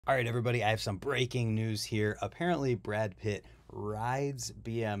All right, everybody, I have some breaking news here. Apparently, Brad Pitt rides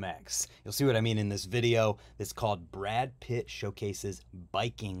BMX. You'll see what I mean in this video. It's called Brad Pitt Showcases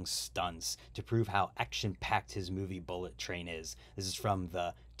Biking Stunts to prove how action-packed his movie Bullet Train is. This is from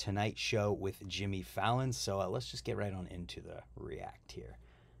The Tonight Show with Jimmy Fallon. So let's just get right on into the react here.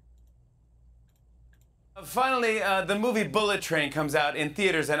 Finally, the movie Bullet Train comes out in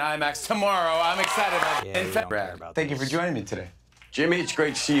theaters and IMAX tomorrow. I'm excited about it. Yeah, In fact, Brad, thank you for joining me today. Jimmy, it's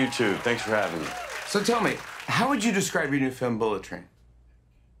great to see you too. Thanks for having me. So tell me, how would you describe your new film Bullet Train?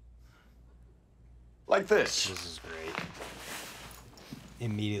 Like this. This is great.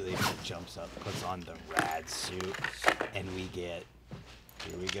 Immediately jumps up, puts on the rad suit, and we get,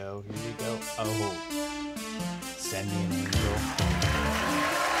 here we go. Oh, send me an angel.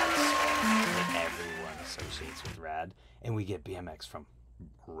 That everyone associates with rad. And we get BMX from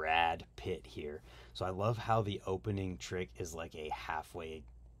Brad Pitt here. So I love how the opening trick is like a halfway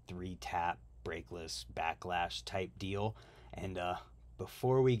 3-tap brakeless backlash type deal. And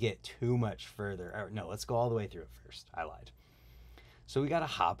before we get too much further, or no, let's go all the way through it first. I lied. So we got to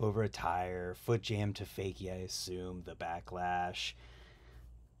hop over a tire, foot jam to fakie, I assume, the backlash.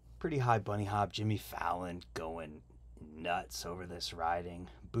 Pretty high bunny hop. Jimmy Fallon going nuts over this riding,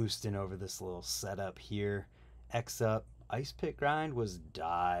 boosting over this little setup here. X up. Ice pit grind was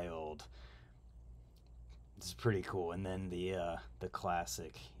dialed. This is pretty cool. And then the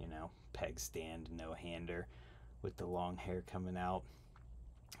classic, peg stand no-hander with the long hair coming out.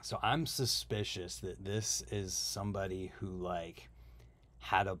 So I'm suspicious that this is somebody who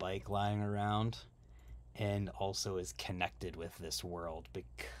had a bike lying around and also is connected with this world,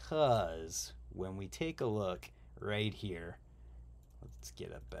 because when we take a look right here, let's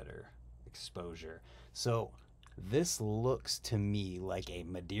get a better exposure. So this looks to me like a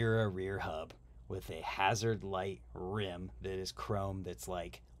Madeira rear hub with a hazard light rim that is chrome, that's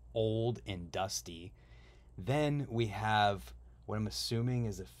old and dusty. Then we have what I'm assuming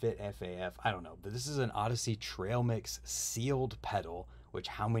is a Fit FAF. I don't know, but this is an Odyssey Trail Mix sealed pedal, which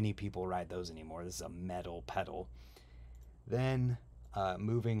how many people ride those anymore? This is a metal pedal. Then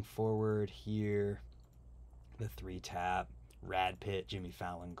moving forward here, the 3-tap, Rad Pitt, Jimmy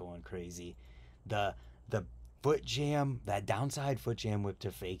Fallon going crazy. The foot jam, that downside foot jam whip to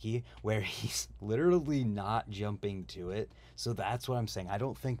fakie, where he's literally not jumping to it. So that's what I'm saying. I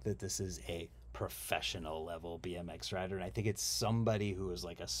don't think that this is a professional level BMX rider, and I think it's somebody who was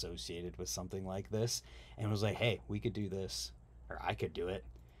associated with something like this and was like, hey, we could do this, or I could do it.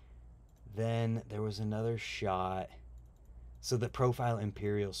 Then there was another shot. So the Profile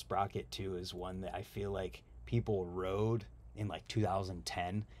Imperial Sprocket 2 is one that I feel like people rode in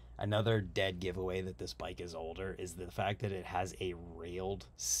 2010. Another dead giveaway that this bike is older is the fact that it has a railed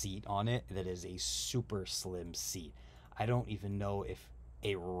seat on it that is a super slim seat. I don't even know if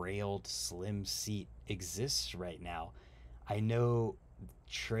a railed slim seat exists right now. I know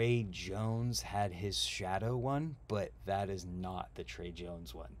Trey Jones had his Shadow one, but that is not the Trey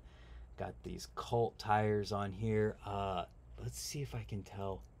Jones one. Got these Colt tires on here. Let's see if I can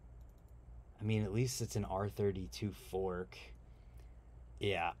tell. I mean, at least it's an R32 fork.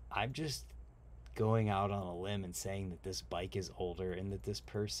 Yeah, I'm just going out on a limb and saying that this bike is older and that this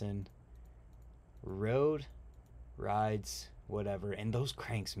person rides, whatever. And those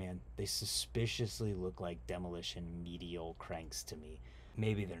cranks, man, they suspiciously look like Demolition medial cranks to me.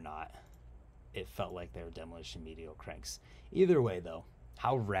 Maybe they're not. It felt like they were Demolition medial cranks. Either way, though,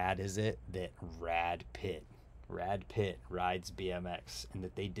 how rad is it that Brad Pitt rides BMX, and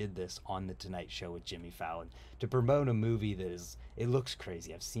that they did this on The Tonight Show with Jimmy Fallon to promote a movie that it looks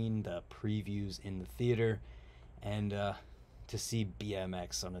crazy. I've seen the previews in the theater, and to see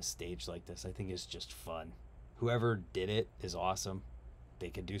BMX on a stage like this, I think is just fun. Whoever did it is awesome. They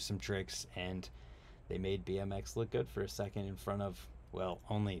could do some tricks, and they made BMX look good for a second in front of, well,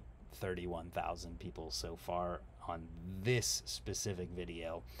 only 31,000 people so far on this specific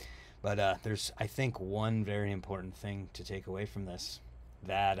video. But there's, I think, one very important thing to take away from this,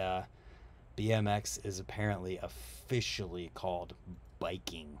 that BMX is apparently officially called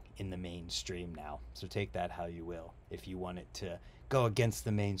biking in the mainstream now. So take that how you will. If you want it to go against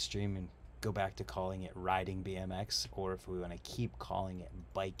the mainstream and go back to calling it riding BMX, or if we want to keep calling it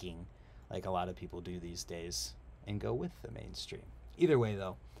biking like a lot of people do these days and go with the mainstream. Either way,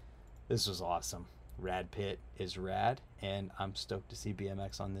 though, this was awesome. Rad Pitt is rad, and I'm stoked to see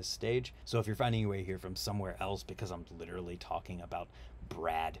BMX on this stage. So if you're finding your way here from somewhere else because I'm literally talking about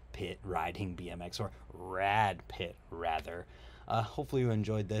Brad Pitt riding BMX, or Rad Pitt rather, Hopefully you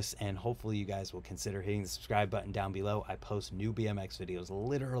enjoyed this, and hopefully you guys will consider hitting the subscribe button down below. I post new BMX videos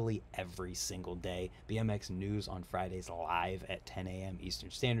literally every single day. BMX news on Fridays live at 10 a.m.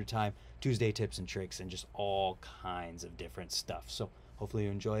 Eastern Standard Time, Tuesday tips and tricks, and just all kinds of different stuff. So hopefully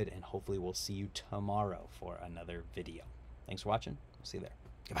you enjoyed, and hopefully we'll see you tomorrow for another video. Thanks for watching. We'll see you there.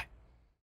 Goodbye.